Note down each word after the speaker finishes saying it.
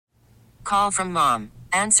Call from mom.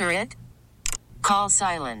 Answer it. Call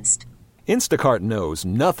silenced. Instacart knows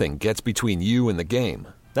nothing gets between you and the game.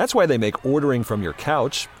 That's why they make ordering from your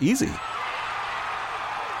couch easy.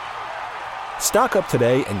 Stock up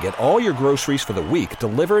today and get all your groceries for the week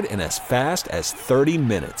delivered in as fast as 30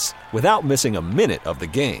 minutes without missing a minute of the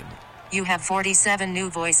game. You have 47 new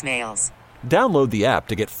voicemails. Download the app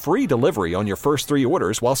to get free delivery on your first 3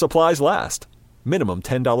 orders while supplies last. Minimum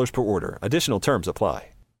 $10 per order. Additional terms apply.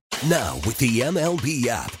 Now, with the MLB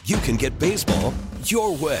app, you can get baseball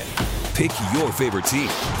your way. Pick your favorite team,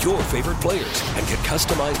 your favorite players, and get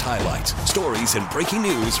customized highlights, stories, and breaking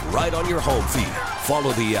news right on your home feed.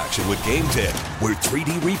 Follow the action with Game 10, where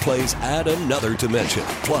 3D replays add another dimension.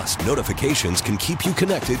 Plus, notifications can keep you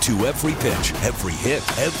connected to every pitch, every hit,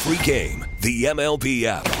 every game. The MLB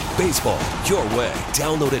app. Baseball your way.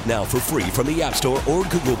 Download it now for free from the App Store or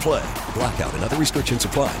Google Play. Blackout and other restrictions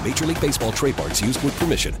apply. Major League Baseball trademarks used with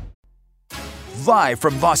permission. Live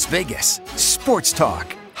from Las Vegas, sports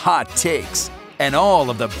talk, hot takes, and all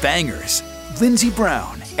of the bangers. Lindsey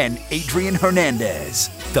Brown and Adrian Hernandez,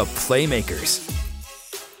 the Playmakers.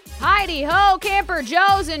 Heidi-ho, Camper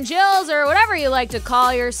Joes and Jills, or whatever you like to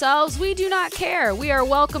call yourselves. We do not care. We are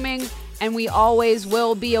welcoming, and we always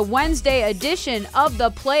will be, a Wednesday edition of the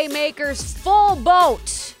Playmakers Full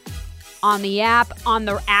Boat on the app, on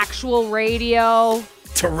the actual radio.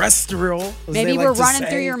 Terrestrial. Maybe we're running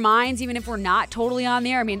through your minds even if we're not totally on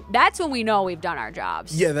the air. I mean, that's when we know we've done our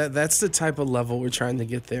jobs. Yeah, that's the type of level we're trying to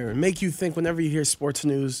get there and make you think whenever you hear sports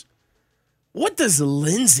news, what does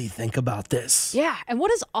Lindsey think about this? Yeah, and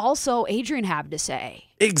what does also Adrian have to say?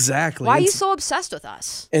 Exactly. Why are you so obsessed with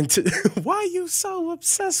us? And why are you so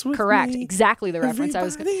obsessed with Correct. me? Exactly the reference I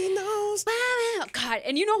was going to knows. Oh, God,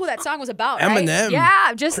 and you know who that song was about, Eminem. Right?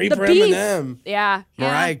 Yeah, just Creeper the beef. Eminem. Yeah.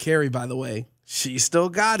 Mariah Carey, by the way. She still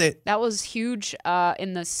got it. That was huge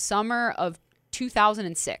in the summer of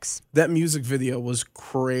 2006. That music video was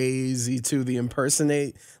crazy too. The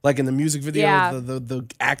impersonate, like in the music video, the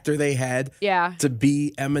actor they had to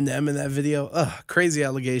be Eminem in that video. Crazy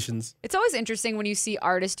allegations. It's always interesting when you see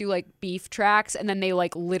artists do like beef tracks and then they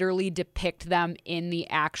like literally depict them in the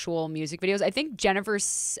actual music videos. I think Jessica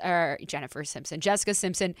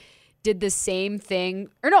Simpson did the same thing.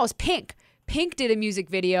 Or no, it was Pink. Pink did a music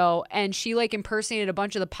video and she like impersonated a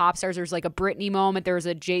bunch of the pop stars. There was like a Britney moment. There was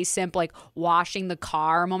a J Simp like washing the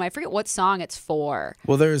car moment. I forget what song it's for.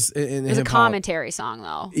 Well, there's a commentary song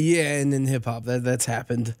though. Yeah, and in hip hop that's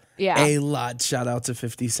happened. Yeah, a lot. Shout out to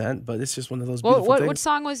 50 Cent, but it's just one of those beautiful things. What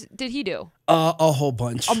song did he do? A whole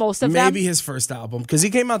bunch. Most of them. Maybe his first album because he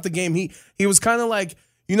came out the game. He was kind of like.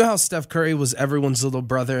 You know how Steph Curry was everyone's little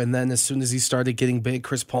brother, and then as soon as he started getting big,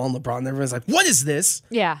 Chris Paul and LeBron, everyone's like, what is this?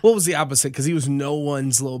 Yeah. What was the opposite? Because he was no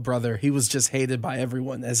one's little brother. He was just hated by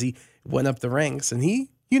everyone as he went up the ranks. And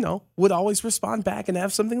he, would always respond back and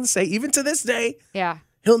have something to say. Even to this day,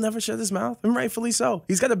 he'll never shut his mouth, and rightfully so.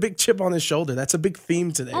 He's got a big chip on his shoulder. That's a big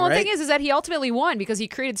theme today, well, the thing is that he ultimately won because he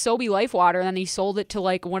created Sobe Life Water, and then he sold it to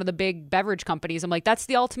like one of the big beverage companies. I'm like, that's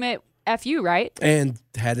the ultimate FU, right? And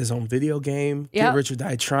had his own video game. Get Rich or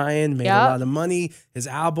Die Trying. Made a lot of money. His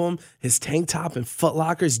album, his tank top and Foot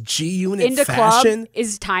Locker's G-Unit Into fashion. Club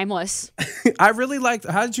is timeless. I really liked.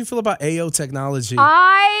 How did you feel about AO Technology?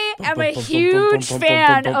 I am a huge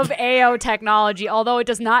fan of AO Technology, although it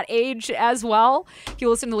does not age as well if you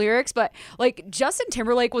listen to the lyrics. But like Justin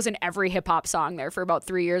Timberlake was in every hip hop song there for about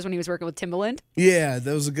 3 years when he was working with Timbaland. Yeah,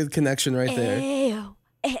 that was a good connection right there. AO.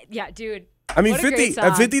 Yeah, dude. I mean,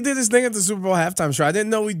 50 did his thing at the Super Bowl halftime show. I didn't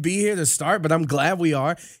know we'd be here to start, but I'm glad we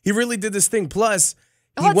are. He really did this thing. Plus,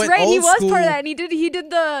 he went right. old He was school, part of that, and he did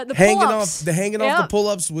the hanging pull-ups. off the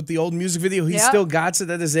pull-ups with the old music video. He still got it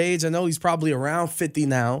at his age. I know he's probably around 50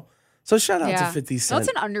 now. So shout out to 50 Cent.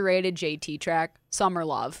 That's an underrated JT track, Summer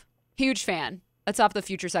Love. Huge fan. That's off the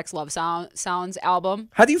Future Sex Love Sounds album.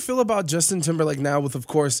 How do you feel about Justin Timberlake now with, of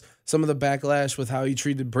course, some of the backlash with how he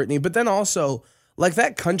treated Britney, but then also like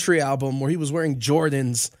that country album where he was wearing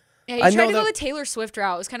Jordans? Yeah, he tried to go the Taylor Swift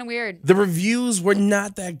route. It was kind of weird. The reviews were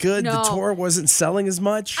not that good. No. The tour wasn't selling as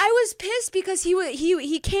much. I was pissed because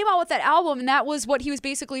he came out with that album, and that was what he was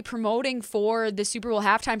basically promoting for the Super Bowl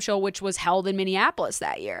halftime show, which was held in Minneapolis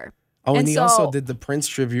that year. Oh, and he also did the Prince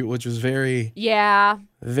tribute, which was very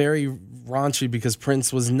raunchy because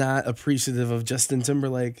Prince was not appreciative of Justin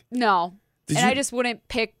Timberlake. No. I just wouldn't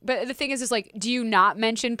pick. But the thing is like, do you not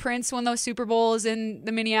mention Prince when the Super Bowl is in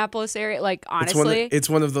the Minneapolis area? Like, honestly, it's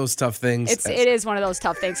one of those tough things. It is one of those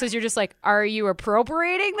tough things because you're just like, are you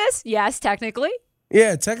appropriating this? Yes, technically.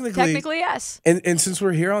 Yeah, technically. Technically, yes. And since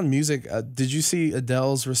we're here on music, did you see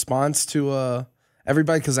Adele's response to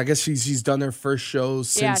everybody? Because I guess she's done her first show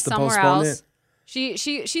since the postponement.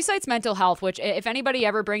 She cites mental health, which if anybody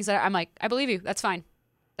ever brings that, I'm like, I believe you. That's fine.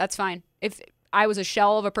 That's fine. If I was a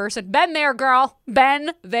shell of a person, been there, girl.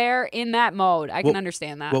 Been there in that mode. I can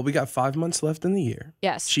understand that. Well, we got 5 months left in the year.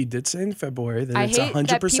 Yes. She did say in February that it's 100% I hate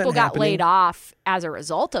that people got laid off as a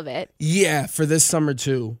result of it. Yeah, for this summer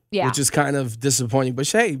too. Yeah. Which is kind of disappointing. But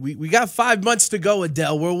hey, we got 5 months to go,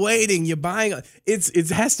 Adele. We're waiting. You're buying. It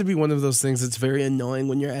has to be one of those things that's very annoying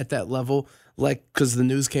when you're at that level. Like, because the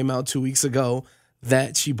news came out 2 weeks ago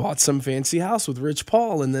that she bought some fancy house with Rich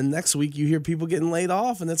Paul. And then next week you hear people getting laid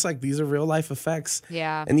off. And it's like, these are real life effects.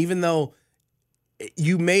 Yeah. And even though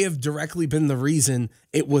you may have directly been the reason,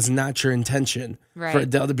 it was not your intention for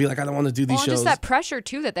Adele to be like, I don't want to do these shows. And just that pressure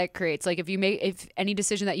too that creates. Like if any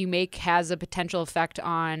decision that you make has a potential effect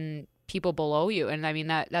on people below you. And I mean,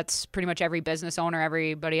 that's pretty much every business owner,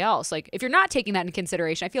 everybody else. Like if you're not taking that into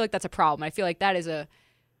consideration, I feel like that's a problem. I feel like that is a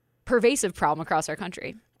pervasive problem across our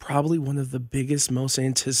country. Probably one of the biggest, most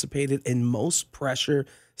anticipated, and most pressure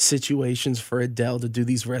situations for Adele to do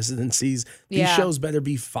these residencies. These shows better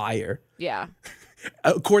be fire. Yeah.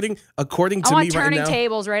 According to me right now, I want turning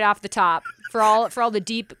tables right off the top for all the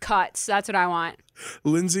deep cuts. That's what I want.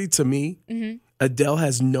 Lindsay, to me, Adele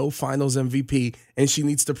has no finals MVP, and she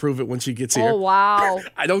needs to prove it when she gets here. Oh, wow.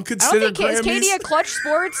 I don't consider Grammys. Is Katie a Clutch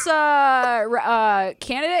Sports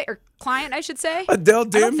candidate or client, I should say? Adele,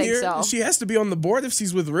 damn near. So. She has to be on the board if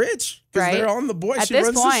she's with Rich. Because they're on the board. At she this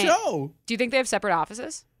runs point, the show. Do you think they have separate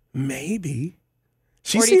offices? Maybe.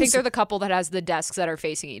 Or do you think they're the couple that has the desks that are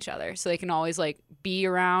facing each other so they can always like be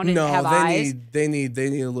around and have eyes? They need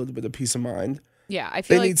a little bit of peace of mind. Yeah, I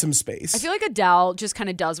feel they need some space. I feel like Adele just kind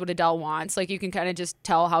of does what Adele wants. Like you can kind of just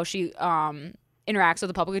tell how she interacts with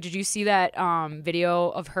the public. Did you see that video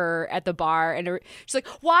of her at the bar? And she's like,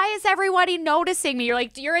 "Why is everybody noticing me?" You're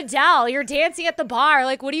like, "You're Adele. You're dancing at the bar.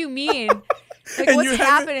 Like, what do you mean? Like, what's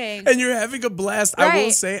happening?" And you're having a blast. Right. I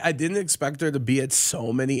will say, I didn't expect her to be at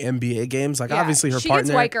so many NBA games. Like, obviously, her partner. She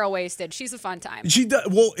gets white girl wasted. She's a fun time. She does.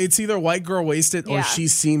 Well, it's either white girl wasted or she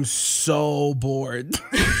seems so bored.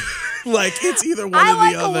 Like, it's either one or the other.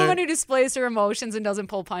 I like a woman who displays her emotions and doesn't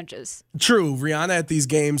pull punches. True. Rihanna at these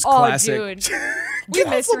games, classic. Oh, dude. We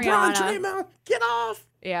miss Rihanna. Draymond. Get off.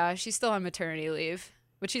 Yeah, she's still on maternity leave.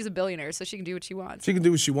 But she's a billionaire, so she can do what she wants. She can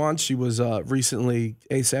do what she wants. She was recently,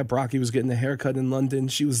 A$AP Rocky was getting a haircut in London.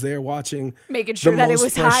 She was there watching. Making sure that it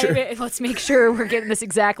was high. Let's make sure we're getting this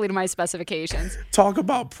exactly to my specifications. Talk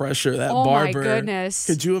about pressure, that barber. Oh, my goodness.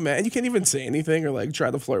 Could you imagine? You can't even say anything or like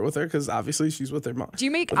try to flirt with her because obviously she's with her mom. Do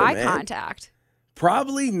you make eye contact?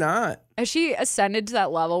 Probably not. Has she ascended to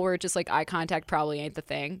that level where just like eye contact probably ain't the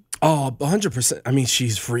thing? Oh, 100%. I mean,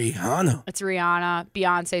 she's Rihanna. It's Rihanna.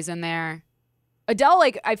 Beyonce's in there. Adele,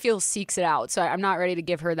 like, I feel seeks it out, so I'm not ready to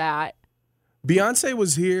give her that. Beyonce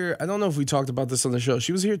was here. I don't know if we talked about this on the show.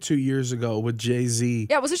 She was here 2 years ago with Jay-Z.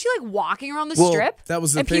 Yeah, wasn't she, like, walking around the strip? That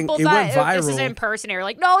was the thing. It went viral. This is an impersonator.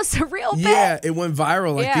 Like, no, it's a real thing. Yeah, it went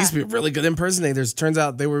viral. Like, these people are really good impersonators. Turns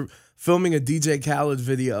out they were filming a DJ Khaled music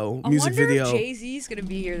video. I wonder if Jay-Z's going to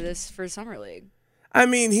be here for Summer League. I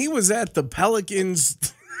mean, he was at the Pelicans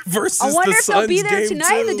versus the Suns game, I wonder if they'll be there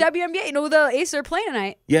tonight in the WNBA. You know, the Aces are playing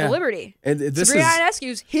tonight. Yeah. The Liberty. And this Sabrina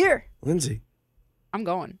Ionescu's here. Lindsay. I'm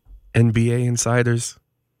going. NBA insiders.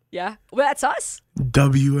 Yeah. Well, that's us.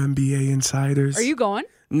 WNBA insiders. Are you going?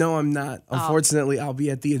 No, I'm not. Unfortunately, I'll be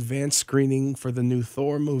at the advanced screening for the new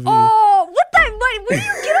Thor movie. Oh, what the? Where do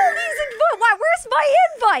you get all these invites? Where's my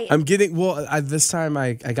invite? I'm getting, this time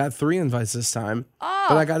I got 3 invites this time. Oh.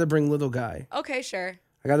 But I got to bring little guy. Okay, sure.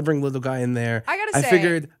 I got to bring little guy in there. I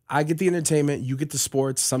figured I get the entertainment, you get the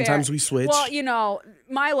sports. Sometimes we switch. Well, you know,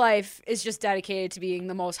 my life is just dedicated to being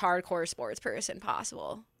the most hardcore sports person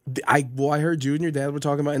possible. I heard you and your dad were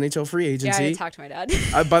talking about NHL free agency. Yeah, I talked to my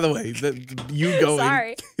dad. By the way, you go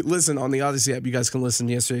Sorry. Listen on the Odyssey app. You guys can listen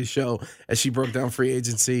to yesterday's show as she broke down free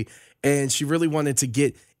agency, and she really wanted to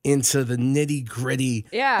get into the nitty gritty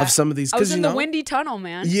of some of these. I was in the windy tunnel,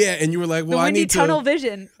 man. Yeah, and you were like, "Well, I need tunnel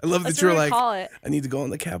vision." I love that you were like, "I need to go on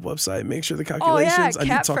the CAP website, make sure the calculations. I need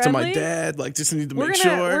to talk to my dad. Like, just need to make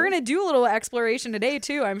sure." We're gonna do a little exploration today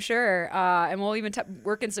too, I'm sure, and we'll even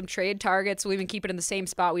work in some trade targets. We'll even keep it in the same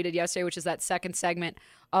spot we did yesterday, which is that second segment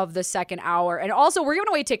of the second hour. And also, we're giving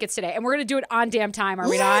away tickets today, and we're gonna do it on damn time. Are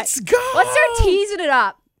we not? Let's go. Let's start teasing it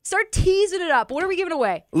up. Start teasing it up. What are we giving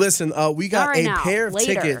away? Listen, we got pair of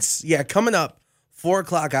tickets. Yeah, coming up, 4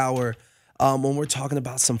 o'clock hour, when we're talking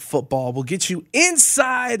about some football. We'll get you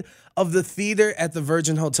inside of the theater at the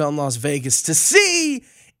Virgin Hotel in Las Vegas to see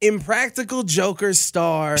Impractical Jokers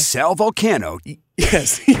star Sal Vulcano.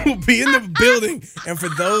 Yes, he will be in the building. And for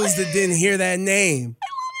those that didn't hear that name,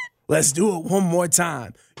 Let's do it one more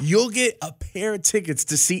time. You'll get a pair of tickets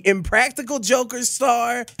to see Impractical Jokers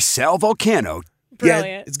star Sal Vulcano. Brilliant.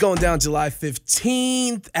 Yeah, it's going down July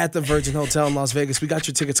 15th at the Virgin Hotel in Las Vegas. We got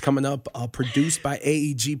your tickets coming up, produced by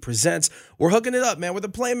AEG Presents. We're hooking it up, man. We're the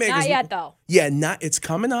Playmakers. Not yet, though. Yeah, it's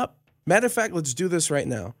coming up. Matter of fact, let's do this right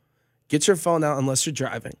now. Get your phone out unless you're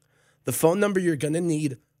driving. The phone number you're going to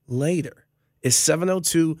need later is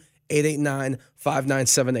 702-889-5978.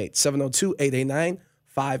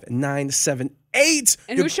 702-889-5978.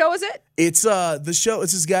 And whose show is it? It's the show.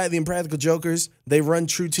 It's this guy, the Impractical Jokers. They run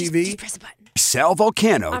True TV. Just press the button. Sal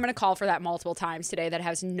Vulcano. I'm going to call for that multiple times today that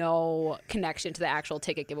has no connection to the actual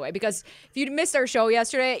ticket giveaway. Because if you missed our show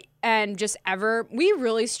yesterday and just ever, we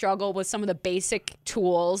really struggle with some of the basic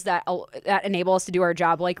tools that enable us to do our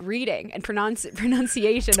job, like reading and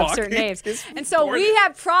pronunciation of certain names. And so we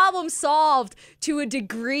have problem solved to a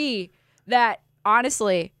degree that,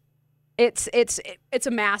 honestly, it's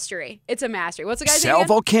a mastery. It's a mastery. What's the guy's name again?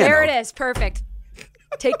 Sal Vulcano. There it is. Perfect.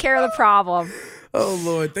 Take care of the problem. Oh,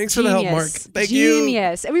 Lord. Thanks for the help, Mark. Thank you.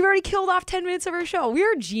 Genius. And we've already killed off 10 minutes of our show. We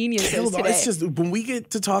are geniuses today. It's just when we get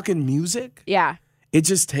to talking music, yeah, it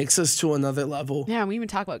just takes us to another level. Yeah, we even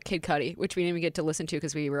talk about Kid Cudi, which we didn't even get to listen to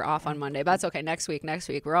because we were off on Monday. But that's okay. Next week,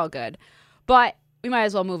 we're all good. But we might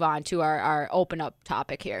as well move on to our open up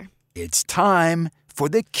topic here. It's time for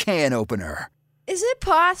the can opener. Is it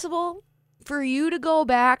possible for you to go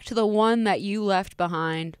back to the one that you left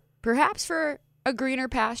behind, perhaps for a greener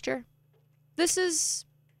pasture? This is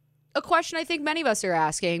a question I think many of us are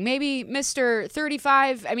asking. Maybe Mr.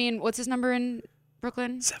 35, what's his number in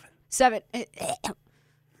Brooklyn? 7.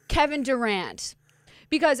 Kevin Durant.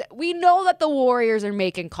 Because we know that the Warriors are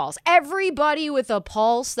making calls. Everybody with a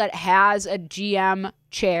pulse that has a GM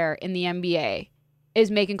chair in the NBA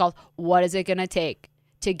is making calls. What is it going to take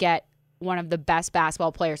to get one of the best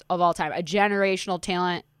basketball players of all time? A generational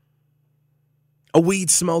talent. A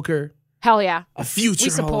weed smoker. Hell yeah. A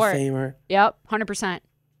future Hall of Famer. Yep, 100%.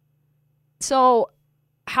 So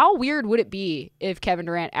how weird would it be if Kevin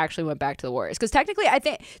Durant actually went back to the Warriors? Because technically, I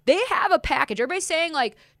think they have a package. Everybody's saying,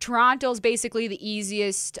 like, Toronto's basically the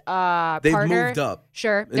easiest partner. They've moved up.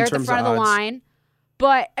 Sure, they're at the front of the line.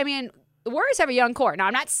 But, the Warriors have a young core. Now,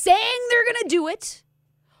 I'm not saying they're going to do it,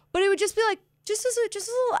 but it would just be like, just as a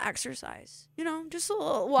little exercise. Just a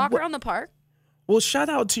little walk around the park. Well, shout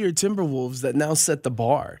out to your Timberwolves that now set the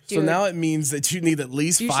bar. Dude, so now it means that you need at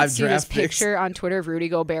least 5 draft picks. You should see this picture on Twitter of Rudy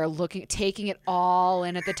Gobert taking it all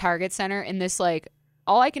in at the Target Center. And this,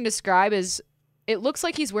 all I can describe is it looks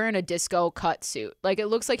like he's wearing a disco cut suit. Like, it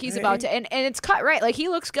looks like he's about to, and it's cut right. Like, he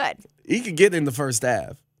looks good. He could get in the first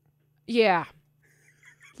half. Yeah.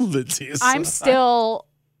 Lindsay is I'm still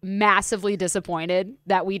massively disappointed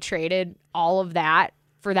that we traded all of that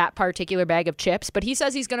for that particular bag of chips, but he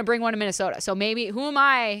says he's going to bring one to Minnesota. So maybe, who am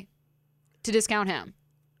I to discount him?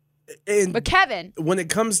 But Kevin, when it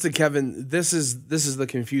comes to Kevin, this is the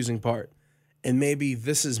confusing part, and maybe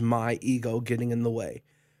this is my ego getting in the way.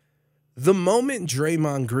 The moment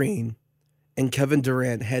Draymond Green and Kevin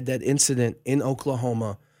Durant had that incident in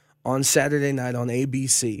Oklahoma on Saturday night on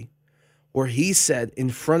ABC, where he said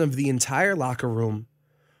in front of the entire locker room,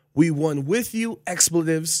 "We won with you,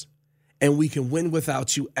 expletives, and we can win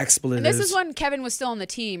without you, expletives." And this is when Kevin was still on the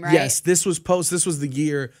team, right? Yes, this was the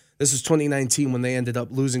year, this was 2019 when they ended up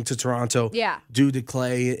losing to Toronto due to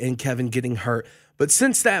Clay and Kevin getting hurt. But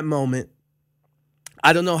since that moment,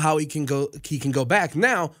 I don't know how he can go back.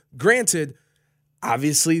 Now, granted,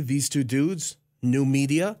 obviously these two dudes, new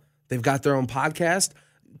media, they've got their own podcast.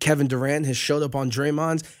 Kevin Durant has showed up on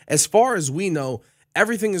Draymond's. As far as we know,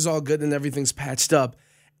 everything is all good and everything's patched up.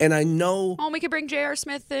 And I know. Oh, we could bring J.R.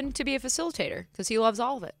 Smith in to be a facilitator because he loves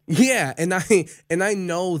all of it. Yeah, and I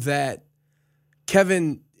know that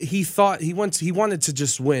Kevin, he wanted to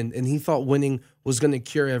just win, and he thought winning was going to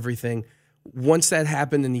cure everything. Once that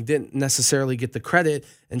happened, and he didn't necessarily get the credit,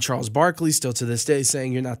 and Charles Barkley still to this day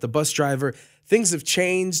saying you're not the bus driver. Things have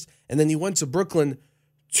changed, and then he went to Brooklyn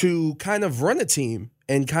to kind of run a team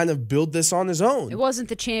and kind of build this on his own. It wasn't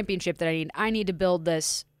the championship that I need. I need to build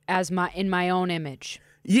this in my own image.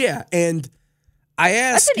 Yeah, and I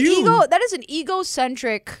asked that is an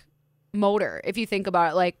egocentric motor, if you think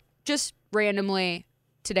about it. Like, just randomly,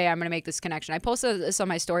 today I'm going to make this connection. I posted this on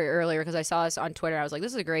my story earlier because I saw this on Twitter. I was like,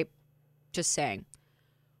 this is a great, just saying.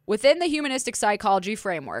 Within the humanistic psychology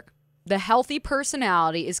framework, the healthy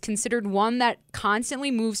personality is considered one that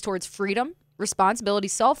constantly moves towards freedom, responsibility,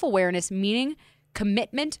 self-awareness, meaning,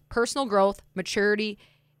 commitment, personal growth, maturity,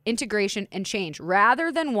 integration, and change,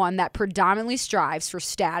 rather than one that predominantly strives for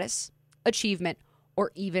status, achievement,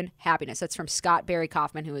 or even happiness. That's from Scott Barry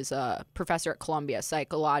Kaufman, who is a professor at Columbia,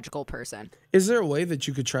 psychological person. Is there a way that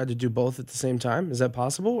you could try to do both at the same time? Is that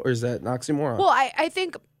possible, or is that an oxymoron? Well, I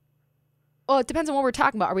think, it depends on what we're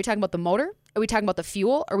talking about. Are we talking about the motor? Are we talking about the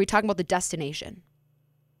fuel? Are we talking about the destination?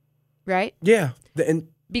 Right? Yeah.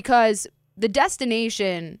 Because the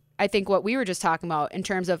destination, I think what we were just talking about in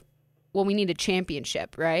terms of, well, we need a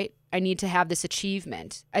championship, right? I need to have this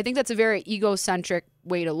achievement. I think that's a very egocentric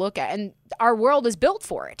way to look at it. And our world is built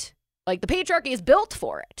for it. Like, the patriarchy is built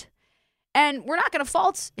for it. And we're not going to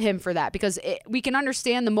fault him for that, because we can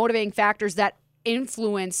understand the motivating factors that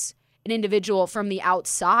influence an individual from the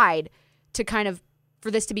outside to kind of, for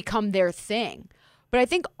this to become their thing. But I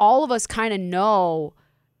think all of us kind of know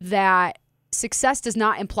that success does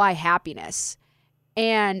not imply happiness.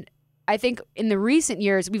 And I think in the recent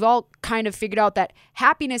years, we've all kind of figured out that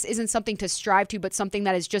happiness isn't something to strive to, but something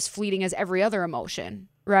that is just fleeting as every other emotion,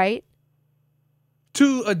 right?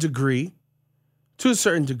 To a degree, to a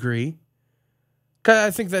certain degree. Cause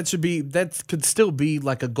I think that could still be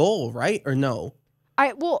like a goal, right? Or no?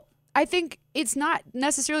 I think it's not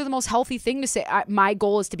necessarily the most healthy thing to say, my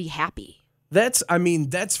goal is to be happy. That's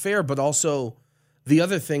fair, but also the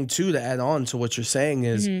other thing too, to add on to what you're saying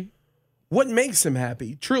is, what makes him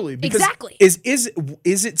happy, truly? Because exactly. Is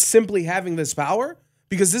it simply having this power?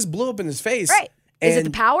 Because this blew up in his face. Right. Is it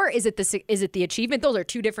the power? Is it the achievement? Those are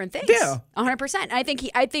two different things. Yeah. 100%. I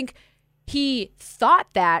think he thought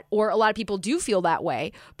that, or a lot of people do feel that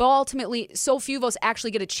way, but ultimately so few of us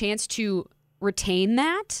actually get a chance to retain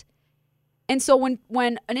that. And so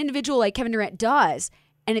when an individual like Kevin Durant does,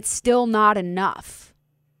 and it's still not enough,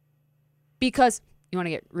 because you want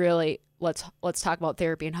to get really, let's talk about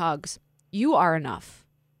therapy and hugs. You are enough.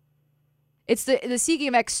 It's the seeking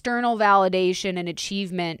of external validation and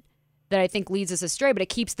achievement that I think leads us astray, but it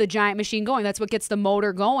keeps the giant machine going. That's what gets the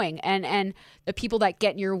motor going. And the people that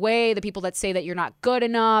get in your way, the people that say that you're not good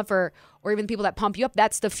enough, or even the people that pump you up,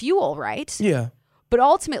 that's the fuel, right? Yeah. But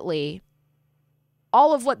ultimately,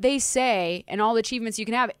 all of what they say and all the achievements you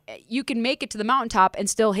can have, you can make it to the mountaintop and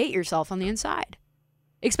still hate yourself on the inside,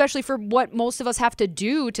 especially for what most of us have to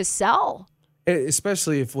do to sell.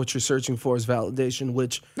 Especially if what you're searching for is validation,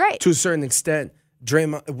 which right. to a certain extent,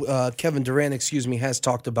 Kevin Durant, has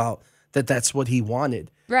talked about that's what he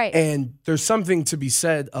wanted. Right. And there's something to be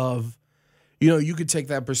said of, you could take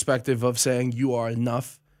that perspective of saying you are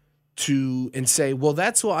enough and say, well,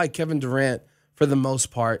 that's why Kevin Durant, for the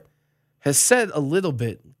most part, has said a little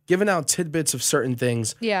bit, given out tidbits of certain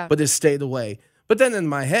things, but has stayed away. But then in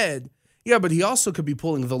my head, but he also could be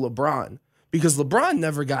pulling the LeBron, because LeBron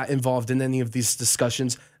never got involved in any of these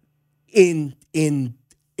discussions in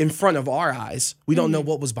front of our eyes. We don't know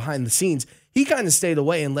what was behind the scenes. He kind of stayed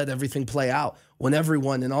away and let everything play out when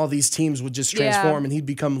everyone and all these teams would just transform and he'd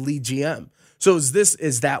become lead GM. So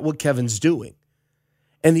is that what Kevin's doing?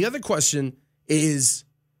 And the other question is,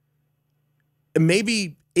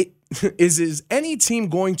 maybe is any team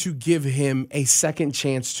going to give him a second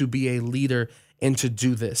chance to be a leader and to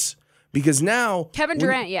do this? Because now Kevin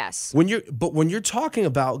Durant, yes. When you're talking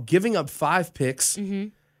about giving up 5 picks,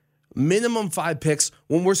 minimum 5 picks,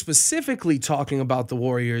 when we're specifically talking about the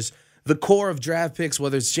Warriors, the core of draft picks,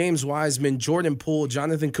 whether it's James Wiseman, Jordan Poole,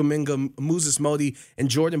 Jonathan Kuminga, Moses Modi, and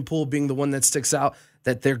Jordan Poole being the one that sticks out,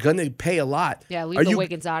 that they're going to pay a lot. Yeah, leave the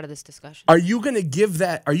Wiggins out of this discussion. Are you going to give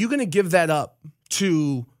that up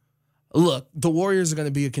to? Look, the Warriors are going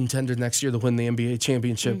to be a contender next year to win the NBA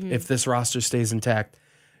championship if this roster stays intact.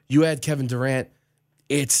 You add Kevin Durant,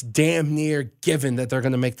 it's damn near given that they're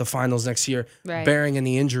going to make the finals next year, barring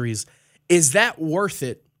any injuries. Is that worth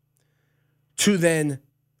it to then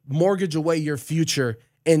mortgage away your future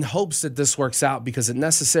in hopes that this works out? Because it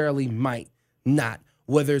necessarily might not,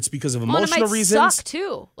 whether it's because of emotional reasons. Suck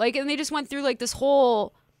too. And they just went through this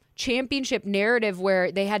whole championship narrative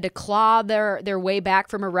where they had to claw their way back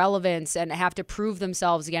from irrelevance and have to prove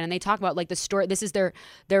themselves again. And they talk about the story. This is their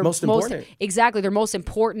most important. Exactly. Their most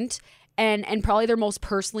important and probably their most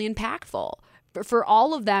personally impactful for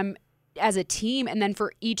all of them as a team, and then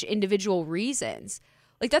for each individual reasons.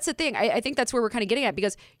 That's the thing. I think that's where we're kind of getting at,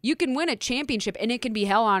 because you can win a championship and it can be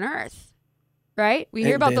hell on earth, right? We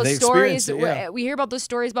hear about those stories. We hear about those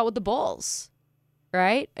stories about with the Bulls,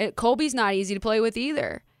 right? Kobe's not easy to play with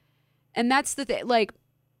either. And that's the thing.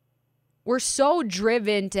 We're so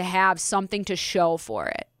driven to have something to show for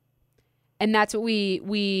it. And that's what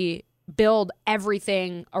we build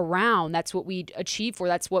everything around. That's what we achieve for.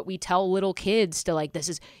 That's what we tell little kids to this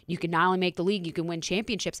is, you can not only make the league, you can win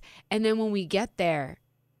championships. And then when we get there,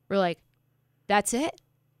 we're like, that's it.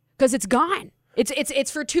 Because it's gone.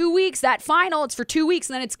 It's for 2 weeks. That final, it's for 2 weeks,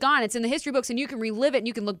 and then it's gone. It's in the history books, and you can relive it, and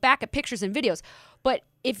you can look back at pictures and videos. But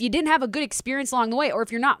if you didn't have a good experience along the way, or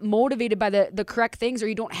if you're not motivated by the correct things, or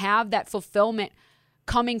you don't have that fulfillment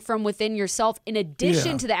coming from within yourself in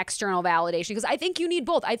addition to the external validation, because I think you need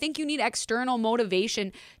both. I think you need external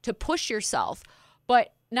motivation to push yourself,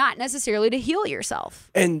 but not necessarily to heal yourself.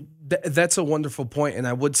 And that's a wonderful point. And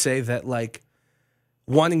I would say that, like,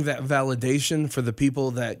 wanting that validation for the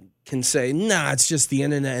people that can say, nah, it's just the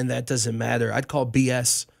internet and that doesn't matter, I'd call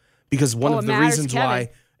BS, because one of the reasons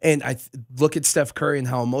why, and I look at Steph Curry and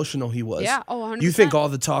how emotional he was. Yeah, 100%. You think all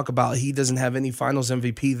the talk about he doesn't have any finals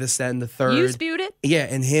MVP, this, that, and the third. You spewed it? Yeah,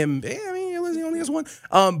 and him, he only has one.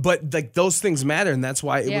 But like those things matter, and that's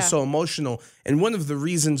why it was so emotional. And one of the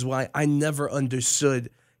reasons why I never understood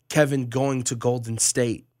Kevin going to Golden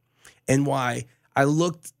State, and why I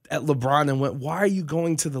looked at LeBron and went, why are you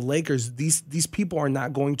going to the Lakers? These people are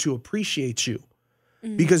not going to appreciate you.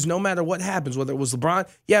 Mm-hmm. Because no matter what happens, whether it was LeBron,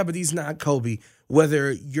 but he's not Kobe.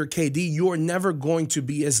 Whether you're KD, you're never going to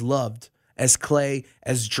be as loved as Clay,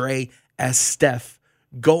 as Dre, as Steph.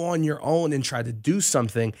 Go on your own and try to do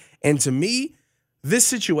something. And to me, this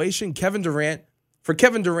situation, for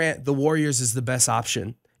Kevin Durant, the Warriors is the best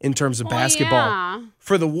option in terms of basketball. Yeah.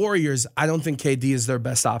 For the Warriors, I don't think KD is their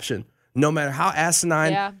best option. No matter how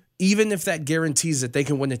asinine, even if that guarantees that they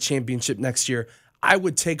can win a championship next year, I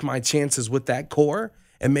would take my chances with that core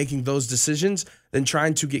and making those decisions than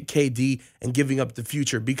trying to get KD and giving up the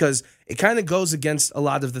future, because it kind of goes against a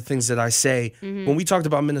lot of the things that I say. Mm-hmm. When we talked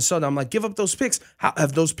about Minnesota, I'm like, give up those picks. How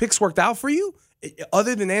have those picks worked out for you?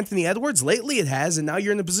 Other than Anthony Edwards, lately it has, and now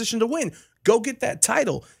you're in a position to win. Go get that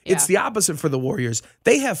title. Yeah. It's the opposite for the Warriors.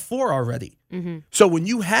 They have 4 already. Mm-hmm. So when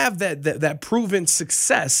you have that proven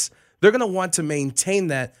success, they're going to want to maintain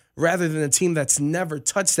that rather than a team that's never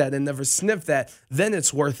touched that and never sniffed that. Then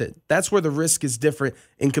it's worth it. That's where the risk is different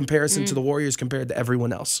in comparison to the Warriors compared to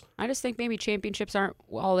everyone else. I just think maybe championships aren't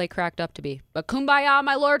all they cracked up to be. But kumbaya,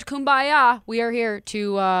 my lord, kumbaya. We are here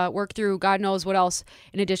to work through God knows what else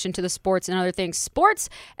in addition to the sports and other things. Sports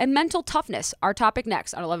and mental toughness, our topic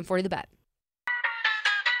next on 1140 The Bet.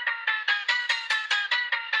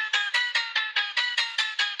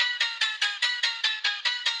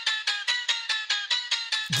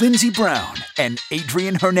 Lindsey Brown and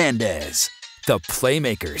Adrian Hernandez, the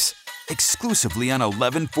Playmakers, exclusively on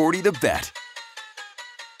 1140 The Bet.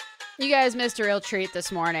 You guys missed a real treat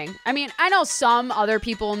this morning. I mean, I know some other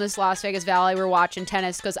people in this Las Vegas Valley were watching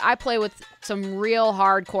tennis because I play with some real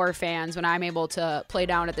hardcore fans when I'm able to play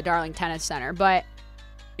down at the Darling Tennis Center. But,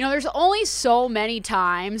 you know, there's only so many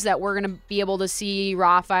times that we're going to be able to see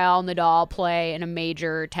Rafael Nadal play in a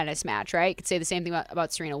major tennis match, right? You could say the same thing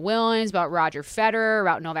about Serena Williams, about Roger Federer,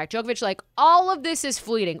 about Novak Djokovic. Like, all of this is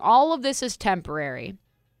fleeting. All of this is temporary.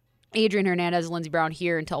 Adrian Hernandez and Lindsey Brown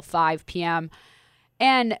here until 5 p.m.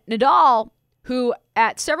 And Nadal, who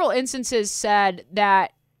at several instances said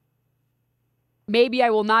that maybe I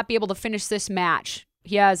will not be able to finish this match.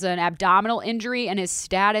 He has an abdominal injury, and his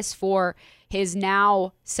status for his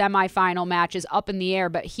now semifinal match is up in the air.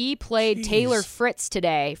 But he played Taylor Fritz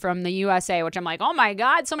today from the USA, which I'm like, oh my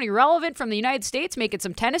God, somebody relevant from the United States making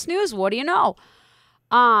some tennis news. What do you know?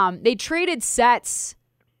 They traded sets.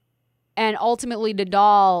 And ultimately,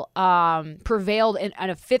 Nadal prevailed in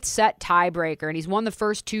a 5th set tiebreaker. And he's won the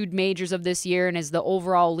first 2 majors of this year and is the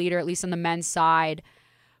overall leader, at least on the men's side.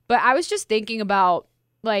 But I was just thinking about,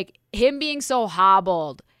 like, him being so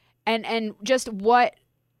hobbled and just what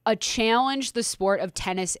a challenge the sport of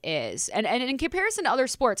tennis is. And in comparison to other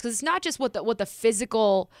sports, because it's not just what the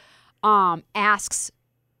physical asks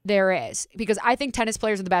there is, because I think tennis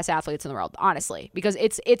players are the best athletes in the world, honestly, because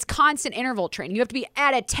it's constant interval training. You have to be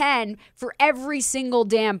at a 10 for every single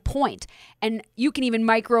damn point. And you can even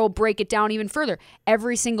micro break it down even further.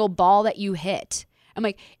 Every single ball that you hit. I'm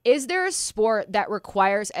like, is there a sport that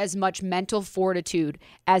requires as much mental fortitude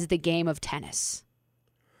as the game of tennis?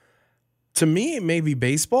 To me, it may be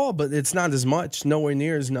baseball, but it's not as much. Nowhere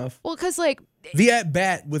near as enough. Well, because, like, the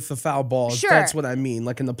at-bat with the foul balls, sure. That's what I mean,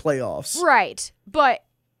 like in the playoffs. Right. But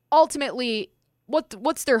ultimately,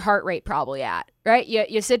 what's their heart rate probably at, right?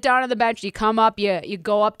 You sit down on the bench, you come up, you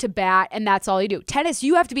go up to bat, and that's all you do. Tennis,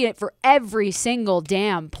 you have to be in it for every single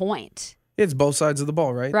damn point. It's both sides of the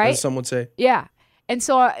ball, right? Right. As some would say. Yeah. And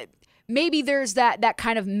so maybe there's that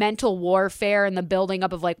kind of mental warfare and the building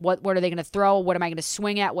up of, like, what are they going to throw? What am I going to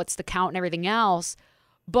swing at? What's the count and everything else?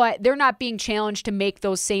 But they're not being challenged to make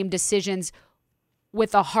those same decisions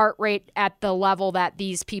with a heart rate at the level that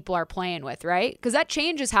these people are playing with, right? Because that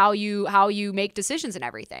changes how you make decisions and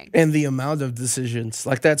everything. And the amount of decisions.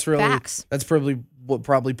 Like, that's really facts. That's probably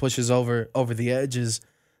what pushes over the edge is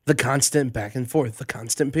the constant back and forth, the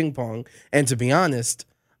constant ping pong. And to be honest,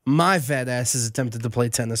 my fat ass has attempted to play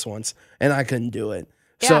tennis once, and I couldn't do it.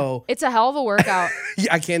 Yeah, so it's a hell of a workout.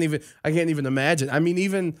 I can't even imagine. I mean,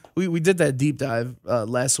 even we did that deep dive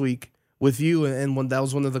last week with you, and when that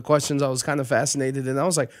was one of the questions, I was kind of fascinated, and I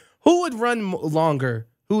was like, who would run longer?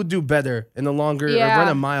 Who would do better in the longer or run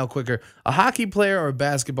a mile quicker? A hockey player or a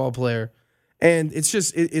basketball player? And it's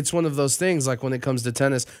just it's one of those things. Like when it comes to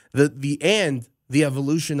tennis, the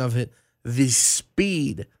evolution of it, the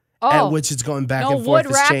speed at which it's going back and forth wood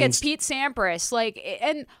has rackets, changed. Pete Sampras,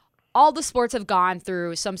 and all the sports have gone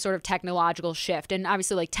through some sort of technological shift. And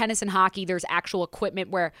obviously, like tennis and hockey, there's actual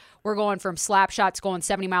equipment where we're going from slap shots going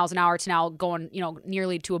 70 miles an hour to now going,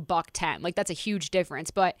 nearly to $110. Like that's a huge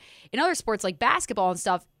difference. But in other sports like basketball and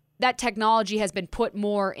stuff, that technology has been put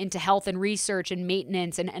more into health and research and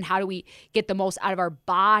maintenance and how do we get the most out of our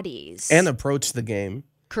bodies. And approach the game.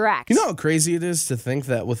 Correct. You know how crazy it is to think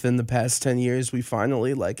that within the past 10 years, we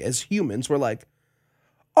finally, like, as humans, we're like,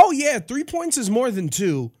 oh, yeah, 3 points is more than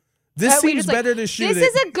 2. This seems better to shoot.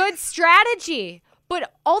 This is a good strategy.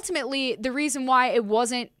 But ultimately, the reason why it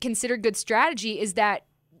wasn't considered good strategy is that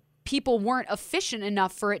people weren't efficient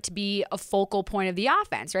enough for it to be a focal point of the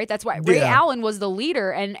offense, right? That's why Ray Allen was the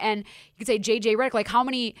leader. And you could say J.J. Redick, like how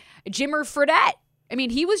many, Jimmer Fredette. I mean,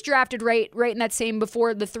 he was drafted right in that same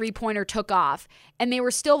before the three-pointer took off. And they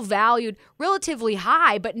were still valued relatively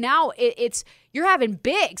high. But now it's you're having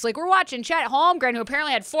bigs. Like we're watching Chet Holmgren, who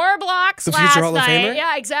apparently had 4 blocks the last future Hall night. Of Famer?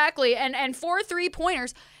 Yeah, exactly. And 4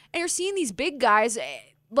 3-pointers. And you're seeing these big guys,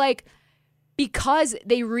 like, because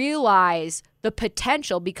they realize the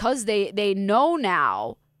potential, because they know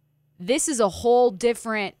now this is a whole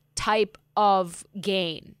different type of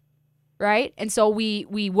game, right? And so we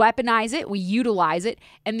weaponize it, we utilize it,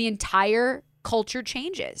 and the entire culture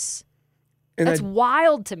changes. And that's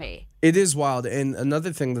wild to me. It is wild. And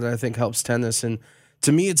another thing that I think helps tennis, and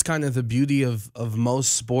to me it's kind of the beauty of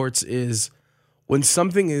most sports, is when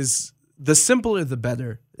something is, the simpler the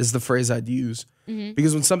better is the phrase I'd use. Mm-hmm.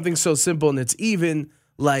 Because when something's so simple and it's even,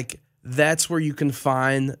 like, that's where you can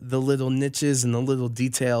find the little niches and the little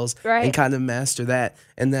details and kind of master that.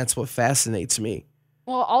 And that's what fascinates me.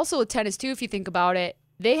 Well, also with tennis, too, if you think about it,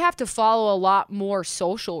 they have to follow a lot more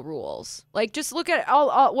social rules. Like, just look at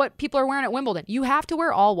all what people are wearing at Wimbledon. You have to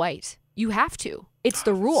wear all white. You have to. It's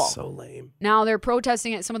the rule. So lame. Now they're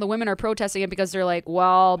protesting it. Some of the women are protesting it because they're like,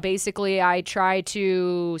 well, basically I try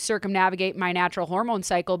to circumnavigate my natural hormone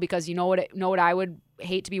cycle because you know what I would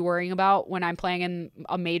hate to be worrying about when I'm playing in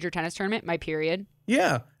a major tennis tournament? My period.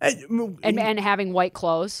 Yeah. And having white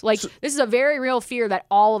clothes. Like, this is a very real fear that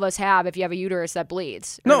all of us have if you have a uterus that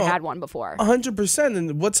bleeds. Or had one before. 100%.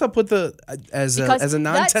 And what's up with the, as a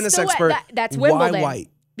non-tennis expert, that's Wimbledon. Why white?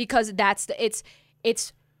 Because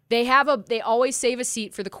they always save a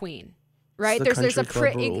seat for the queen. Right? There's a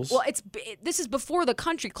rules. Well, this is before the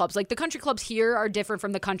country clubs. Like, the country clubs here are different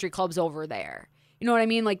from the country clubs over there. You know what I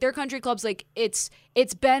mean? Like, their country clubs, like, it's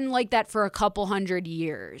been like that for a couple hundred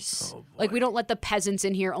years. Oh, like, we don't let the peasants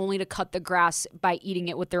in here only to cut the grass by eating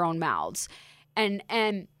it with their own mouths. And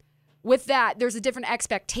with that, there's a different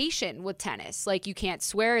expectation with tennis. Like, you can't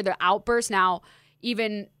swear, the outbursts. Now,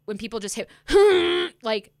 even when people just hit,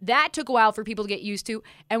 like, that took a while for people to get used to.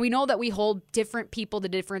 And we know that we hold different people to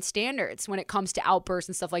different standards when it comes to outbursts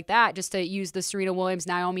and stuff like that. Just to use the Serena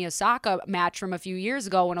Williams-Naomi Osaka match from a few years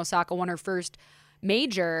ago when Osaka won her first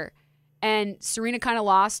major, and Serena kind of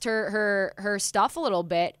lost her stuff a little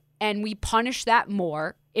bit, and we punish that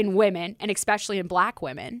more in women, and especially in black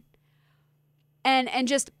women. And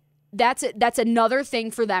just that's another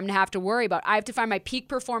thing for them to have to worry about. I have to find my peak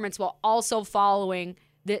performance while also following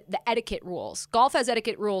the etiquette rules. Golf has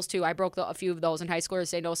etiquette rules too. I broke a few of those in high school.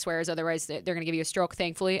 Say no swears, otherwise they're going to give you a stroke.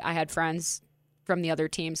 Thankfully, I had friends from the other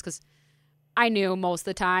teams because I knew most of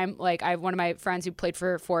the time. Like, I have one of my friends who played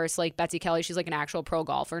for Forest Lake, Betsy Kelly. She's like an actual pro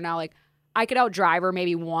golfer now. Like, I could outdrive her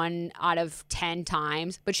maybe 1 out of 10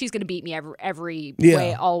 times, but she's going to beat me every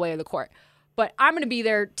way, all the way to the court. But I'm going to be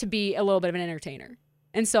there to be a little bit of an entertainer.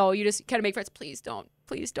 And so you just kind of make friends. Please don't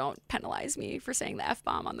penalize me for saying the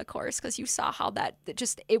F-bomb on the course, because you saw how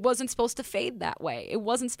it wasn't supposed to fade that way. It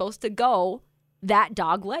wasn't supposed to go that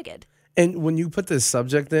dog-legged. And when you put this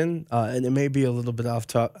subject in, and it may be a little bit off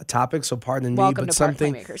topic, so pardon me, but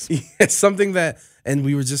something that, and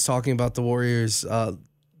we were just talking about the Warriors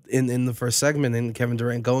in the first segment, and Kevin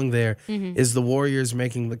Durant going there, is the Warriors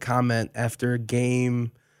making the comment after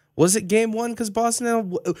game. Was it game 1? Because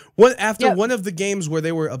Boston one of the games where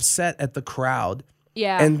they were upset at the crowd,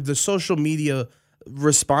 and the social media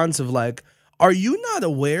response of like, Are you not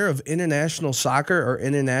aware of international soccer or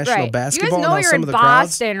international basketball? You guys know you're in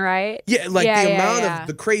Boston, right? Yeah, the amount of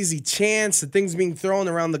the crazy chants, the things being thrown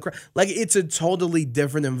around the crowd. Like, it's a totally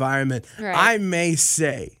different environment. Right. I may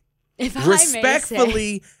say,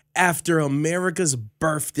 respectfully, after America's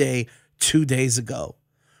birthday 2 days ago,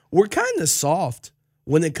 we're kind of soft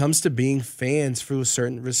when it comes to being fans through a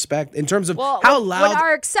certain respect in terms of how loud. When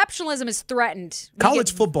our exceptionalism is threatened.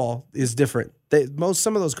 College football is different.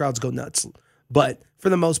 Some of those crowds go nuts. But for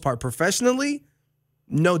the most part, professionally,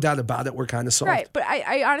 no doubt about it, we're kind of soft. Right, but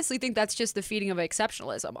I honestly think that's just the feeding of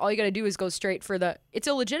exceptionalism. All you got to do is go straight for it's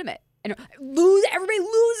illegitimate. And everybody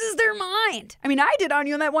loses their mind. I mean, I did on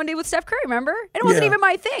you on that one day with Steph Curry, remember? And it wasn't even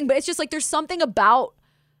my thing, but it's just like there's something about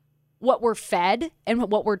what we're fed and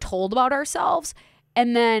what we're told about ourselves.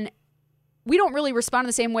 And then we don't really respond in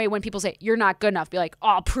the same way when people say, you're not good enough. Be like,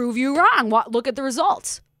 I'll prove you wrong. Look at the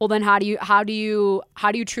results. Well, then how do you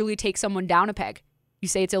truly take someone down a peg? You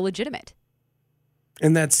say it's illegitimate.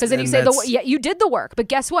 And that's because then you say you did the work, but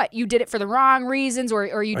guess what? You did it for the wrong reasons,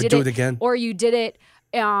 or you did it again, or you did it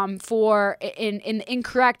for in the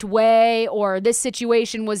incorrect way, or this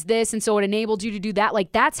situation was this, and so it enabled you to do that.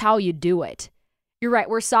 Like, that's how you do it. You're right.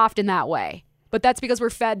 We're soft in that way, but that's because we're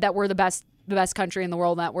fed that we're the best country in the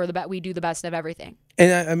world, and that we do the best of everything.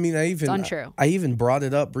 And it's untrue. I even brought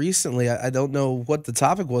it up recently. I don't know what the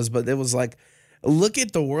topic was, but it was like, look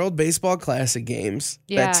at the World Baseball Classic games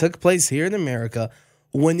that took place here in America.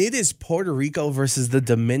 When it is Puerto Rico versus the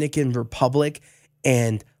Dominican Republic,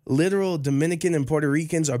 and literal Dominican and Puerto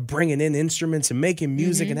Ricans are bringing in instruments and making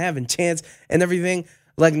music and having chants and everything,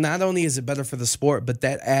 like, not only is it better for the sport, but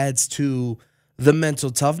that adds to the mental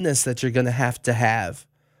toughness that you're going to have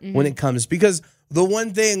when it comes. Because the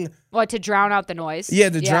one thing... to drown out the noise? Yeah,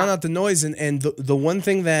 drown out the noise. And the one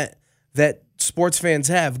thing that sports fans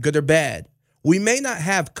have, good or bad, we may not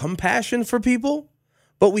have compassion for people,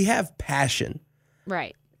 but we have passion.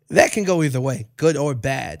 Right. That can go either way, good or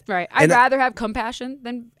bad. Right. I'd rather have compassion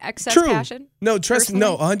than excess passion. No, trust me.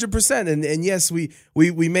 No, 100%. And yes, we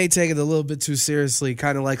may take it a little bit too seriously,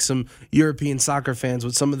 kind of like some European soccer fans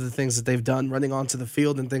with some of the things that they've done running onto the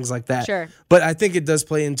field and things like that. Sure. But I think it does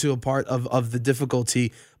play into a part of the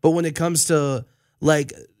difficulty. But when it comes to,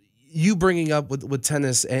 like, you bringing up with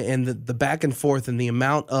tennis and the back and forth and the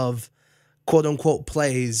amount of quote-unquote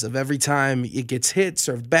plays of every time it gets hit,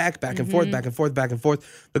 served back and forth, back and forth, back and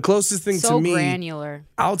forth. The closest thing to me, granular,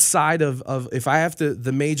 outside of if I have to,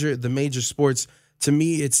 the major sports, to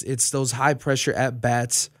me, it's those high-pressure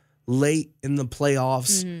at-bats late in the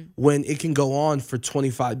playoffs when it can go on for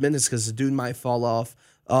 25 minutes because the dude might foul off,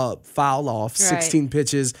 16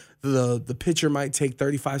 pitches. The pitcher might take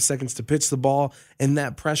 35 seconds to pitch the ball, and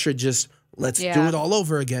that pressure just let's do it all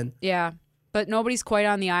over again. Yeah. But nobody's quite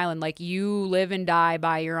on the island. Like, you live and die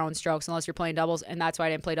by your own strokes unless you're playing doubles, and that's why I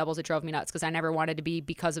didn't play doubles. It drove me nuts because I never wanted to be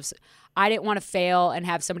I didn't want to fail and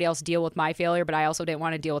have somebody else deal with my failure, but I also didn't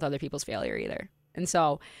want to deal with other people's failure either. And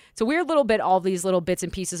so it's a weird little bit, all these little bits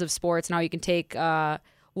and pieces of sports and how you can take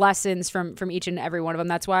lessons from each and every one of them.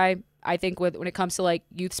 That's why I think when it comes to, like,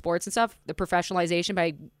 youth sports and stuff, the professionalization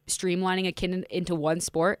by streamlining a kid into one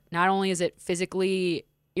sport, not only is it physically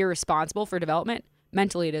irresponsible for development,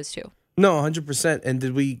 mentally it is too. No, 100%. And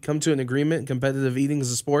did we come to an agreement? Competitive eating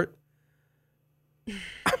is a sport? I'm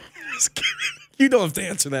just kidding. You don't have to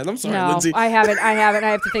answer that. I'm sorry, Lindsay. I haven't. I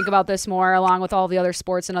have to think about this more, along with all the other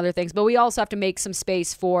sports and other things. But we also have to make some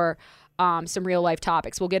space for some real life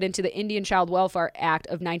topics. We'll get into the Indian Child Welfare Act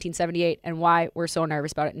of 1978 and why we're so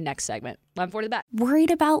nervous about it next segment. 11:40 to bet.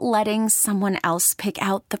 Worried about letting someone else pick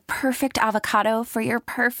out the perfect avocado for your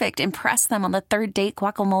perfect impress them on the third date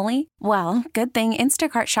guacamole? Well, good thing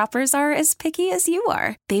Instacart shoppers are as picky as you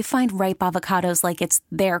are. They find ripe avocados like it's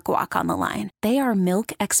their guac on the line. They are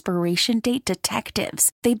milk expiration date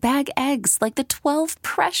detectives. They bag eggs like the 12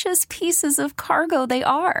 precious pieces of cargo they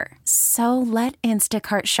are. So let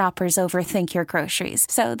Instacart shoppers overthink your groceries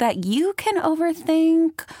so that you can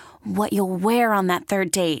overthink what you'll wear on that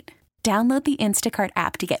third date. Download the Instacart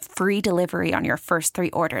app to get free delivery on your first 3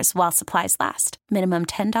 orders while supplies last. Minimum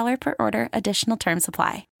 $10 per order. Additional terms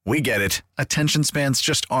apply. We get it. Attention spans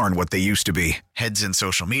just aren't what they used to be. Heads in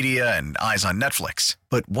social media and eyes on Netflix.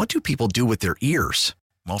 But what do people do with their ears?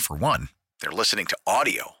 Well, for one, they're listening to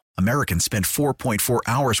audio. Americans spend 4.4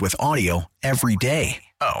 hours with audio every day.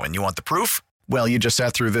 Oh, and you want the proof? Well, you just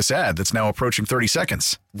sat through this ad that's now approaching 30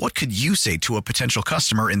 seconds. What could you say to a potential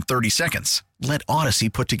customer in 30 seconds? Let Odyssey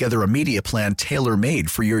put together a media plan tailor-made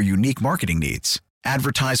for your unique marketing needs.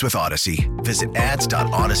 Advertise with Odyssey. Visit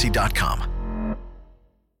ads.odyssey.com.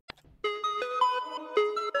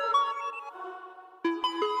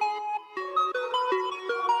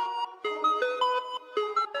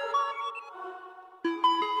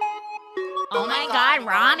 God,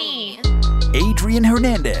 Ronnie. Adrian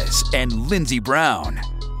Hernandez and Lindsey Brown.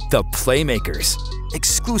 The Playmakers.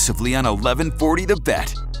 Exclusively on 1140 The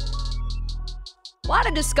Bet. A lot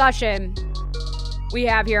of discussion we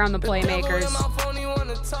have here on the Playmakers.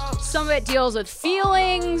 Some of it deals with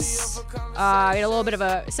feelings. We had a little bit of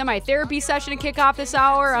a semi-therapy session to kick off this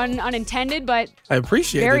hour, unintended, but I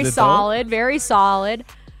appreciate it. Very solid, very solid.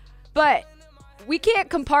 But we can't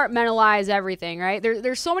compartmentalize everything, right?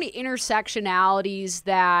 There's so many intersectionalities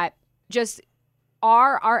that just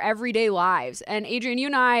are our everyday lives. And Adrian, you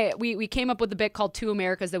and I, we came up with a bit called Two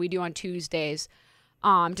Americas that we do on Tuesdays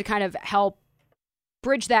to kind of help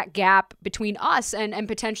bridge that gap between us and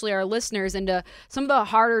potentially our listeners into some of the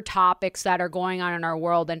harder topics that are going on in our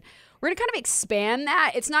world. And we're going to kind of expand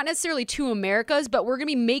that. It's not necessarily Two Americas, but we're going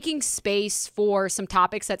to be making space for some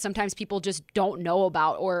topics that sometimes people just don't know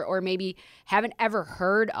about or maybe haven't ever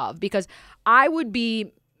heard of. Because I would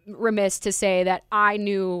be remiss to say that I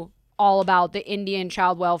knew all about the Indian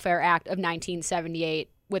Child Welfare Act of 1978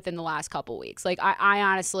 within the last couple weeks. Like, I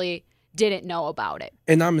honestly didn't know about it.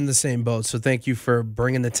 And I'm in the same boat, so thank you for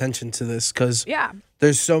bringing attention to this, because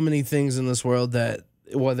there's so many things in this world that,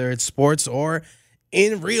 whether it's sports or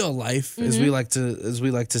in real life, as we like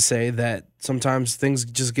to say, that sometimes things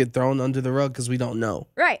just get thrown under the rug because we don't know.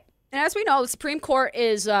 Right. And as we know, the Supreme Court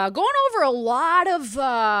is going over a lot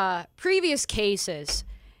of previous cases.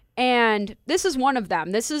 And this is one of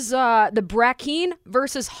them. This is the Brackeen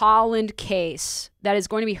versus Holland case that is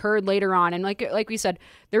going to be heard later on. And like we said,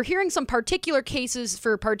 they're hearing some particular cases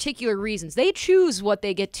for particular reasons. They choose what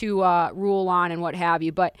they get to rule on and what have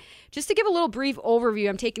you. But just to give a little brief overview,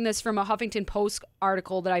 I'm taking this from a Huffington Post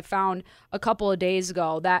article that I found a couple of days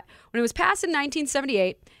ago, that when it was passed in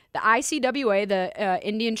 1978, the ICWA, the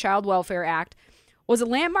Indian Child Welfare Act, was a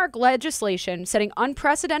landmark legislation setting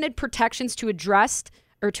unprecedented protections to address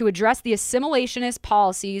the assimilationist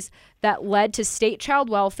policies that led to state child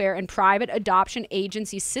welfare and private adoption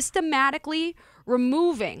agencies systematically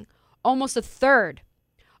removing almost a third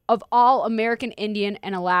of all American Indian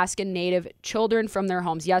and Alaskan Native children from their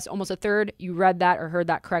homes. Yes, almost a third. You read that or heard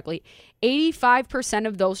that correctly. 85%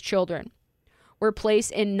 of those children were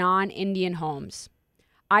placed in non-Indian homes.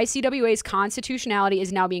 ICWA's constitutionality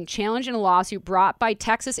is now being challenged in a lawsuit brought by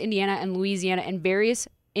Texas, Indiana, and Louisiana and various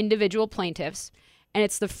individual plaintiffs. And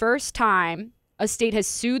it's the first time a state has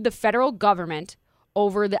sued the federal government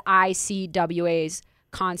over the ICWA's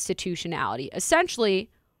constitutionality. Essentially,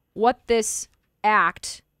 what this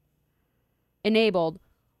act enabled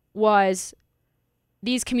was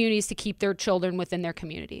these communities to keep their children within their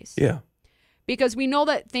communities. Yeah. Because we know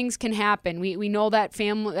that things can happen. We know that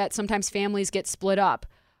that sometimes families get split up.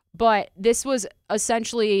 But this was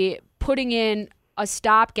essentially putting in a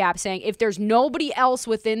stopgap, saying if there's nobody else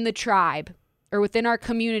within the tribe or within our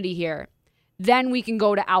community here, then we can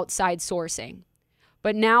go to outside sourcing.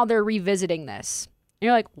 But now they're revisiting this. And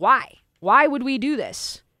you're like, why? Why would we do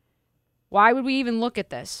this? Why would we even look at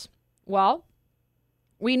this? Well,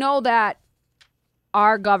 we know that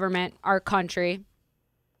our government, our country,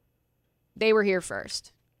 they were here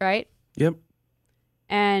first, right? Yep.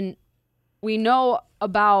 And we know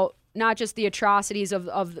about not just the atrocities of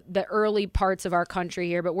the early parts of our country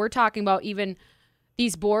here, but we're talking about even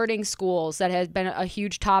these boarding schools that has been a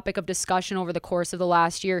huge topic of discussion over the course of the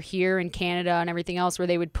last year here in Canada and everything else, where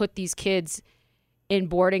they would put these kids in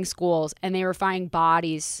boarding schools and they were finding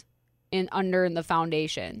bodies under the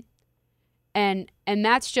foundation. And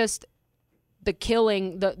that's just the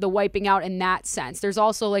killing, the wiping out in that sense. There's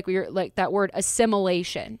also like that word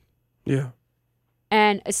assimilation. Yeah.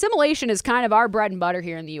 And assimilation is kind of our bread and butter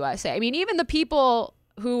here in the USA. I mean, even the people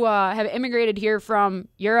who have immigrated here from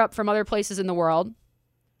Europe, from other places in the world,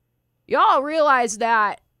 y'all realize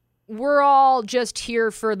that we're all just here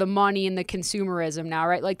for the money and the consumerism now,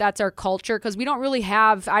 right? Like, that's our culture, because we don't really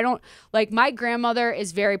have, my grandmother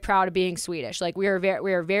is very proud of being Swedish. Like, we are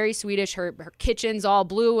very Swedish. Her kitchen's all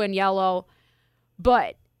blue and yellow,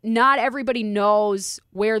 but not everybody knows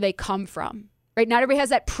where they come from, right? Not everybody has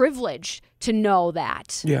that privilege to know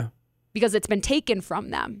that. Yeah. Because it's been taken from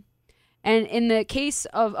them. And in the case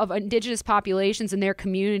of indigenous populations and their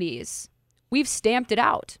communities, we've stamped it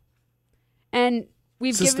out. And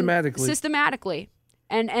we've systematically.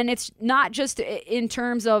 And it's not just in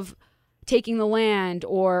terms of taking the land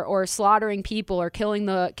or slaughtering people or killing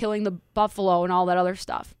the buffalo and all that other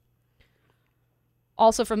stuff.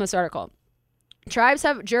 Also from this article, tribes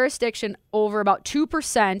have jurisdiction over about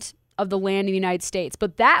 2% of the land in the United States,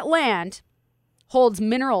 but that land holds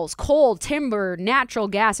minerals, coal, timber, natural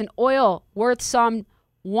gas, and oil worth some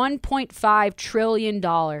 $1.5 trillion.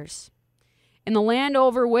 In the land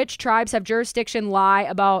over which tribes have jurisdiction lie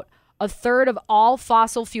about a third of all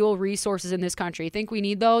fossil fuel resources in this country. You think we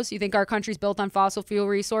need those? You think our country's built on fossil fuel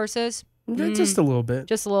resources? Just a little bit.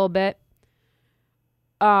 Just a little bit.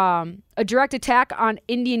 A direct attack on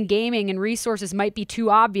Indian gaming and resources might be too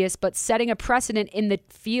obvious, but setting a precedent in the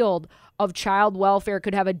field of child welfare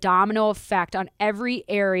could have a domino effect on every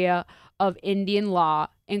area of Indian law,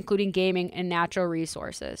 including gaming and natural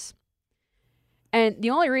resources. And the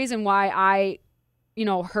only reason why I,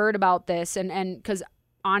 heard about this, and because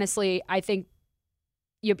honestly, I think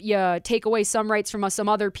you take away some rights from some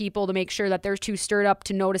other people to make sure that they're too stirred up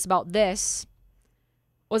to notice about this,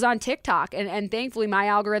 was on TikTok. And thankfully my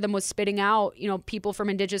algorithm was spitting out, people from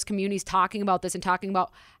indigenous communities talking about this and talking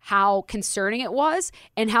about how concerning it was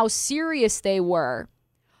and how serious they were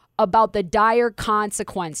about the dire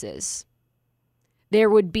consequences there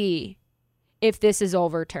would be if this is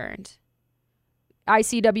overturned.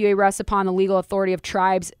 ICWA rests upon the legal authority of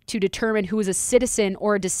tribes to determine who is a citizen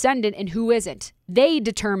or a descendant and who isn't. They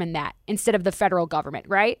determine that instead of the federal government,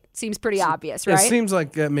 right? Seems pretty obvious, right? It seems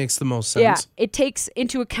like that makes the most sense. Yeah, it takes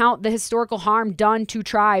into account the historical harm done to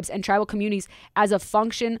tribes and tribal communities as a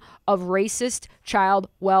function of racist child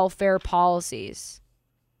welfare policies.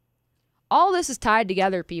 All this is tied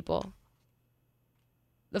together, people.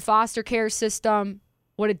 The foster care system,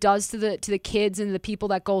 what it does to the kids and the people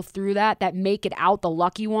that go through that make it out, the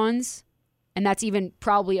lucky ones. And that's even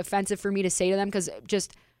probably offensive for me to say to them because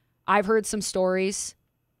I've heard some stories.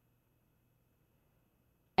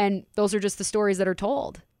 And those are just the stories that are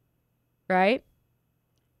told, right?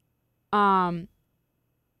 There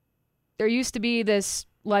used to be this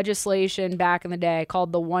legislation back in the day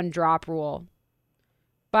called the one-drop rule.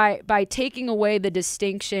 By taking away the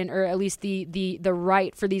distinction, or at least the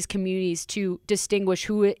right for these communities to distinguish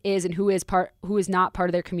who is and who is not part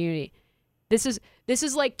of their community. This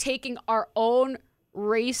is like taking our own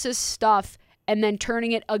racist stuff and then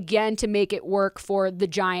turning it again to make it work for the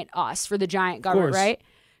giant us, for the giant government, right?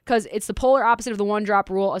 Because it's the polar opposite of the one-drop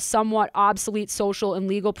rule, a somewhat obsolete social and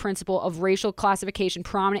legal principle of racial classification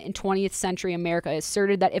prominent in 20th century America. It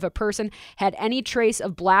asserted that if a person had any trace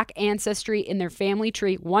of black ancestry in their family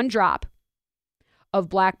tree, one drop of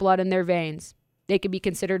black blood in their veins, they could be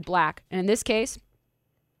considered black. And in this case,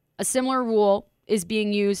 a similar rule is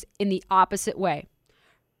being used in the opposite way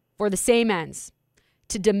for the same ends,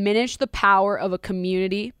 to diminish the power of a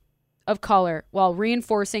community of color while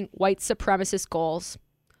reinforcing white supremacist goals.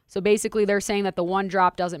 So basically, they're saying that the one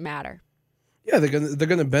drop doesn't matter. Yeah, they're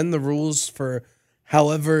gonna bend the rules for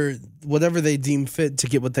whatever they deem fit to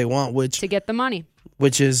get what they want, to get the money,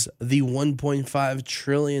 which is the $1.5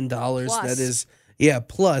 trillion. Plus.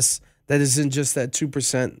 Plus that isn't just that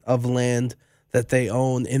 2% of land that they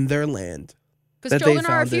own in their land. Because children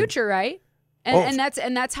are our future, right? And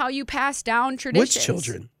that's how you pass down traditions. Which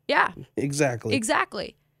children? Yeah,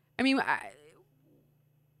 exactly. I mean,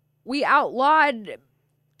 we outlawed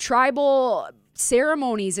tribal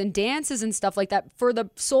ceremonies and dances and stuff like that for the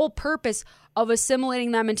sole purpose of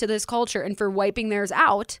assimilating them into this culture and for wiping theirs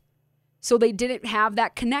out so they didn't have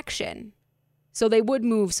that connection. So they would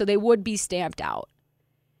move, so they would be stamped out.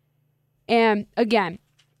 And again,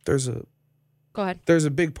 go ahead. There's a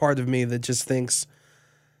big part of me that just thinks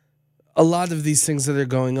a lot of these things that are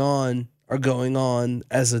going on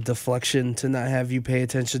as a deflection to not have you pay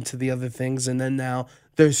attention to the other things. And then now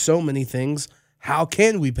there's so many things. How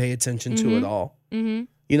can we pay attention to it all? Mm-hmm.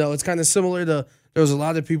 It's kind of similar to, there was a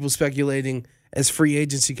lot of people speculating as free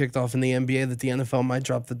agency kicked off in the NBA that the NFL might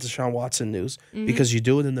drop the Deshaun Watson news because you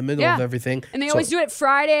do it in the middle of everything. And they always do it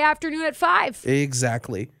Friday afternoon at 5.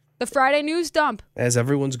 Exactly. The Friday news dump. As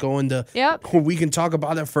everyone's going to, we can talk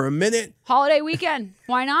about it for a minute. Holiday weekend.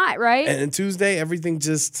 Why not, right? And on Tuesday, everything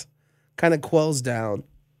just kind of quells down.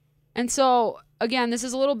 And so, again, this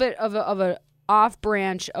is a little bit of a off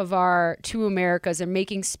branch of our Two Americas and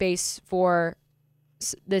making space for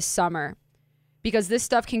this summer, because this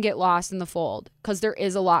stuff can get lost in the fold because there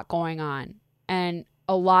is a lot going on and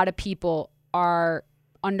a lot of people are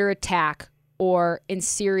under attack or in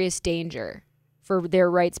serious danger for their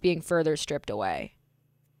rights being further stripped away.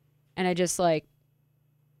 And I just I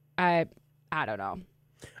don't know.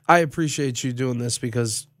 I appreciate you doing this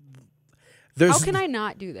because how can I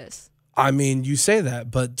not do this? I mean, you say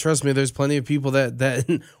that, but trust me, there's plenty of people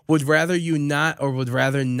that would rather you not, or would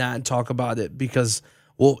rather not talk about it because,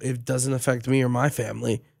 well, it doesn't affect me or my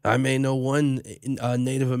family. I may know one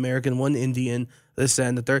Native American, one Indian, this, that,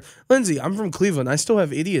 and the third. Lindsay, I'm from Cleveland. I still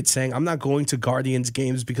have idiots saying I'm not going to Guardians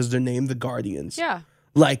games because they're named the Guardians. Yeah.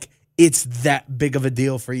 Like, it's that big of a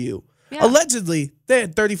deal for you. Yeah. Allegedly, they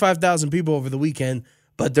had 35,000 people over the weekend,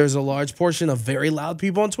 But there's a large portion of very loud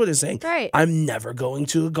people on Twitter saying, right, I'm never going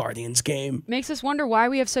to a Guardians game. Makes us wonder why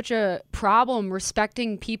we have such a problem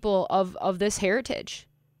respecting people of this heritage.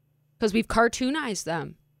 Because we've cartoonized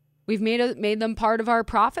them. We've made them part of our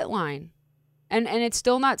profit line. And it's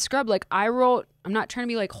still not scrubbed. Like I'm not trying to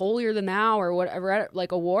be like holier than thou or whatever,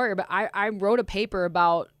 like a warrior, but I wrote a paper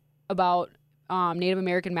about Native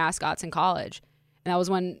American mascots in college. And that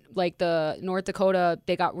was when like the North Dakota,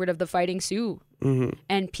 they got rid of the Fighting Sioux. Mm-hmm.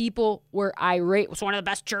 And people were irate. It was one of the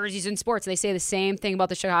best jerseys in sports. And they say the same thing about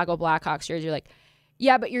the Chicago Blackhawks jersey. You're like,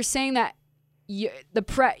 yeah, but you're saying that you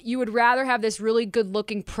would rather have this really good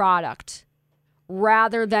looking product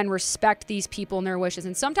rather than respect these people and their wishes.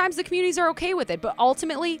 And sometimes the communities are okay with it, but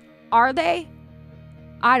ultimately, are they?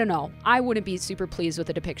 I don't know. I wouldn't be super pleased with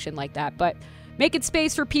a depiction like that, but making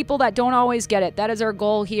space for people that don't always get it. That is our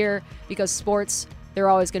goal here, because sports, they're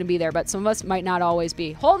always going to be there, but some of us might not always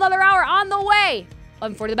be. Whole another hour on the way.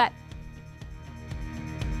 11:40 The Bet.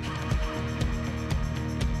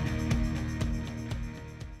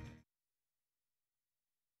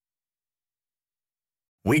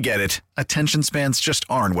 We get it. Attention spans just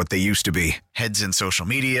aren't what they used to be. Heads in social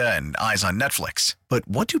media and eyes on Netflix. But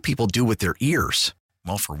what do people do with their ears?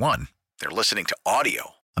 Well, for one, they're listening to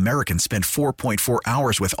audio. Americans spend 4.4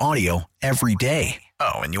 hours with audio every day.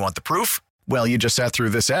 Oh, and you want the proof? Well, you just sat through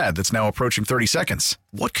this ad that's now approaching 30 seconds.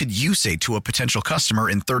 What could you say to a potential customer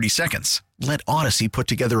in 30 seconds? Let Odyssey put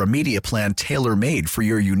together a media plan tailor-made for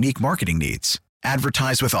your unique marketing needs.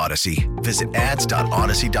 Advertise with Odyssey. Visit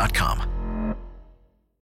ads.odyssey.com.